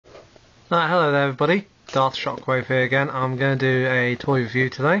Hello there everybody, Darth Shockwave here again. I'm going to do a toy review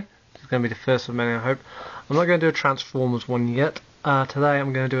today. It's going to be the first of many, I hope. I'm not going to do a Transformers one yet. Today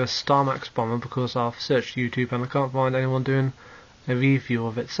I'm going to do a Starmax Bomber because I've searched YouTube and I can't find anyone doing a review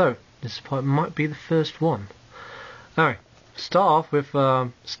of it. So, this might be the first one. Anyway, start off with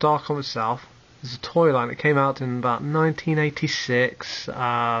Starcom itself. It's a toy line that came out in about 1986.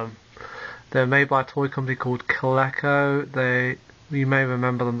 They're made by a toy company called Coleco. You may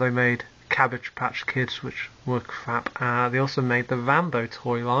remember them, they made Cabbage Patch Kids, which were crap. They also made the Rambo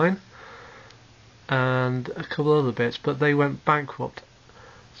toy line and a couple other bits, but they went bankrupt.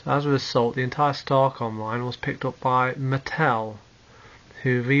 So as a result, the entire Starcom line was picked up by Mattel,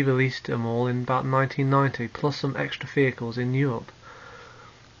 who re-released them all in about 1990, plus some extra vehicles in Europe.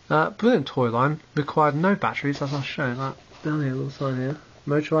 Brilliant toy line, required no batteries, as I'll show that down here, a little sign here.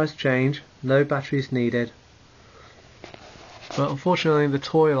 Motorized change, no batteries needed. But unfortunately the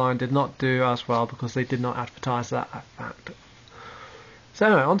toy line did not do as well because they did not advertise that fact. So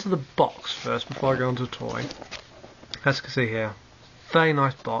anyway, onto the box first before I go onto the toy. As you can see here, very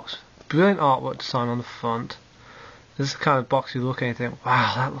nice box, brilliant artwork design on the front. This is the kind of box you look at and think,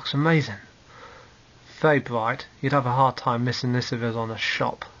 wow, that looks amazing. Very bright. You'd have a hard time missing this if it was on the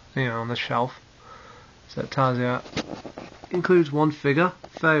shop, on the shelf. So it tells you, includes one figure.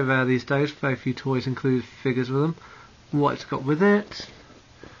 Very rare these days, very few toys include figures with them. What it's got with it,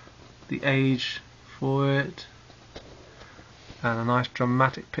 the age for it, and a nice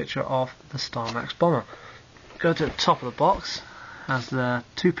dramatic picture of the Starmax Bomber. Go to the top of the box, has the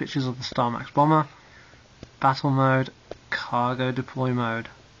two pictures of the Starmax Bomber, battle mode, cargo deploy mode.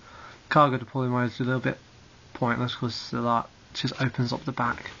 Cargo deploy mode is a little bit pointless because it just opens up the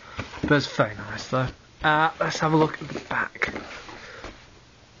back, but it's very nice though. Let's have a look at the back.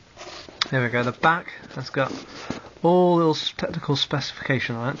 There we go, the back has got all little technical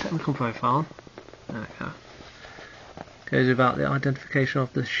specification on it, technical profile. There we go. Goes about the identification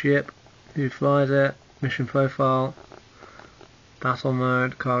of the ship, who flies it, mission profile, battle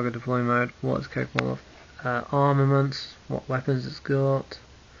mode, cargo deploy mode, what it's capable of, armaments, what weapons it's got,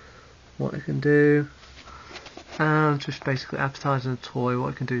 what it can do, and just basically advertising the toy, what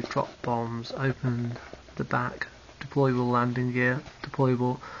it can do, drop bombs, open the back, deployable landing gear,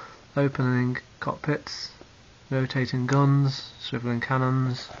 deployable opening cockpits, rotating guns, swiveling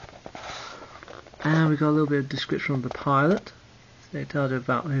cannons, and we've got a little bit of description of the pilot. So they tell you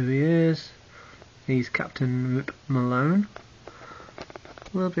about who he is. He's Captain Rip Malone.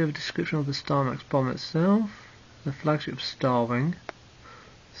 A little bit of a description of the Starmax Bomber itself, the flagship Starwing,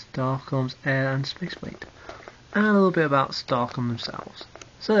 Starcom's air and space fleet, and a little bit about Starcom themselves.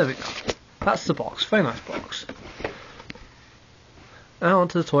 So there we go. That's the box. Very nice box. Now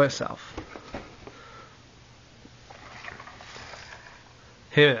onto the toy itself.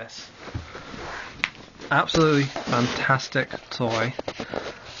 Here it is. Absolutely fantastic toy.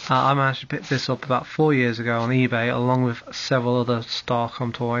 I managed to pick this up about 4 years ago on eBay along with several other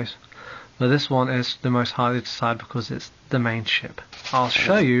Starcom toys. But this one is the most highly desired because it's the main ship. I'll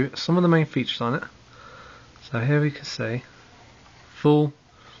show you some of the main features on it. So here we can see full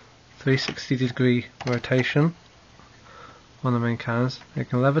 360 degree rotation on the main cannons. They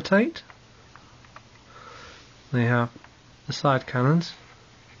can levitate. They have the side cannons.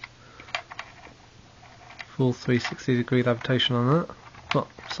 Full 360 degree levitation on that. Oh,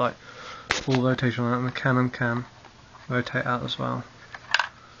 sorry, full rotation on that, and the cannon can rotate out as well.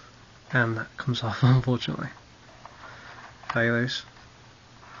 And that comes off, unfortunately. Very loose.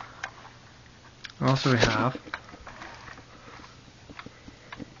 Also we have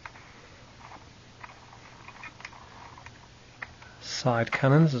side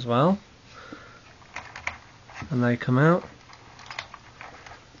cannons as well. And they come out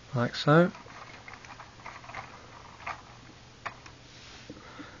like so.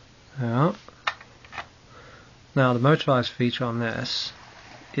 Yeah. Now the motorized feature on this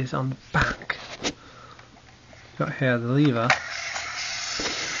is on the back. Got here the lever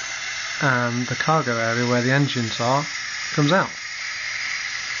and the cargo area where the engines are comes out.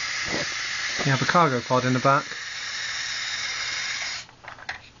 You have a cargo pod in the back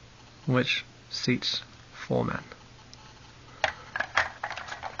which seats 4 men.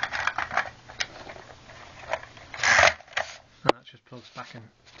 And that just plugs back in.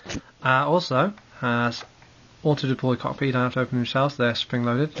 Also has auto deploy cockpit. You don't have to open them yourselves, they're spring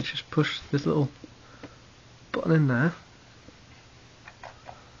loaded. You just push this little button in there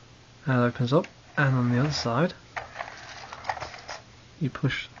and it opens up, and on the other side you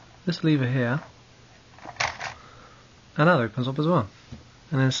push this lever here and that opens up as well.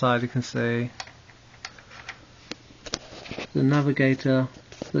 And inside you can see the navigator,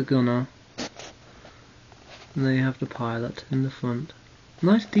 the gunner, And there you have the pilot in the front.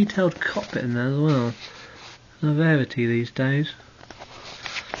 Nice detailed cockpit in there as well. A rarity these days.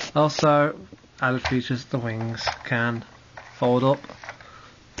 Also, added features, the wings can fold up.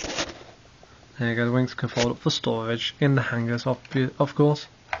 There you go, the wings can fold up for storage in the hangars, of course.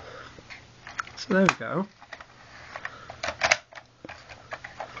 So there we go.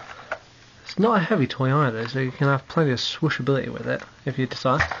 It's not a heavy toy either, so you can have plenty of swooshability with it if you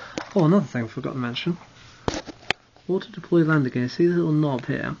decide. Oh, another thing I forgot to mention. Auto deploy landing gear. See the little knob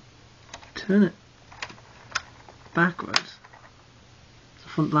here? Turn it backwards. The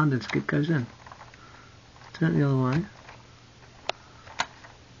front landing skid goes in. Turn it the other way.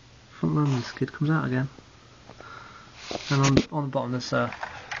 Front landing skid comes out again. And on the bottom there's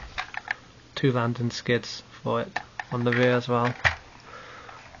 2 landing skids for it on the rear as well.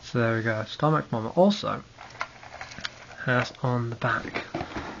 So there we go. Starmax Bomber also has on the back.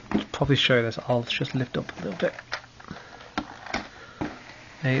 I'll probably show you this. I'll just lift up a little bit.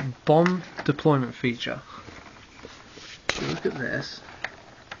 A bomb deployment feature. So look at this.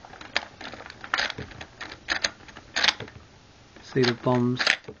 See, the bombs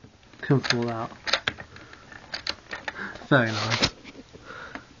can fall out. Very nice.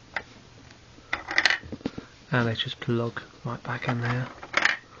 And they just plug right back in there.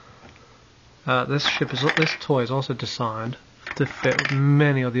 This toy is also designed to fit with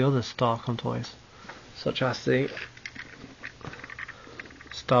many of the other Starcom toys, such as the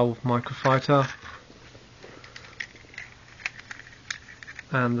Star Wolf Microfighter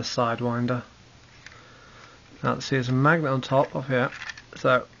and the Sidewinder. Now see, there's a magnet on top of here,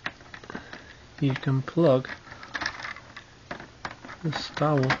 so you can plug the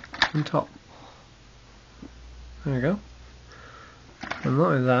Star Wolf on top. There you go. And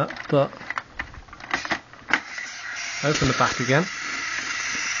not only that, but open the back again.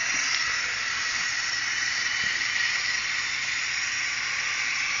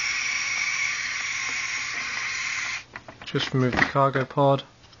 Just remove the cargo pod,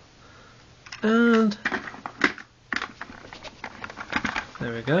 and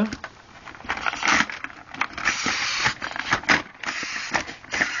there we go.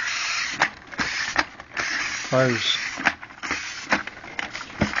 Close.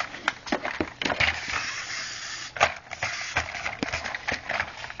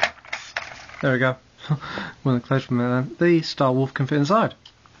 There we go. When it closed from there, then the Star Wolf can fit inside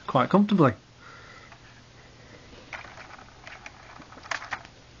quite comfortably.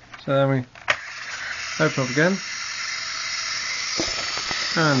 So then we open up again,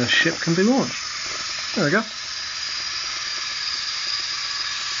 and the ship can be launched. There we go.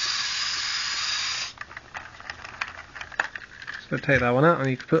 So take that one out, and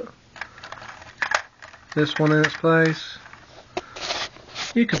you can put this one in its place.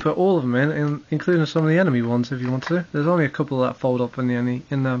 You can put all of them in, including some of the enemy ones if you want to. There's only a couple that fold up in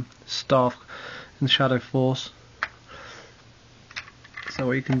the staff in the Shadow Force. So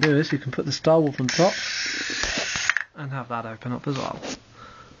what you can do is you can put the Star Wolf on top and have that open up as well.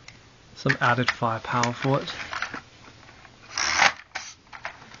 Some added firepower for it.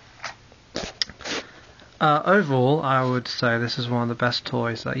 Overall, I would say this is one of the best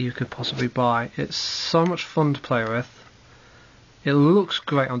toys that you could possibly buy. It's so much fun to play with. It looks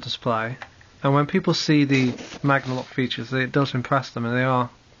great on display, and when people see the Magnalock features, it does impress them, and they are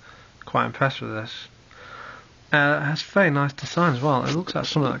quite impressed with this. It has very nice design as well. It looks like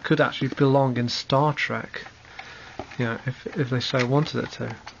something that could actually belong in Star Trek, you know, if they so wanted it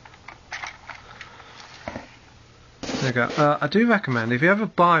to. There you go. I do recommend, if you ever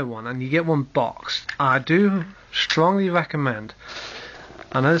buy one and you get one boxed, I do strongly recommend,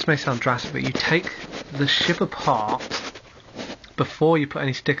 I know this may sound drastic, but you take the ship apart before you put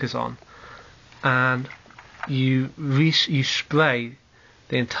any stickers on, and you spray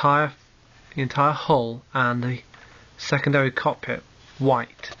the entire hull and the secondary cockpit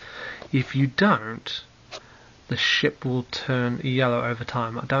white. If you don't, the ship will turn yellow over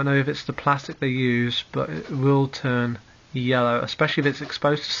time. I don't know if it's the plastic they use, but it will turn yellow, especially if it's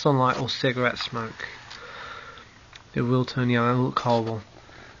exposed to sunlight or cigarette smoke. It will turn yellow and look horrible.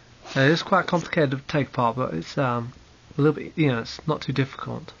 It is quite complicated to take apart, but it's a little bit, you know, it's not too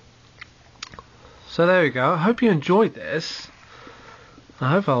difficult. So there we go. I hope you enjoyed this.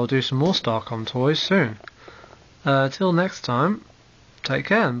 I hope I'll do some more Starcom toys soon. Till next time, take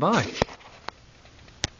care and bye.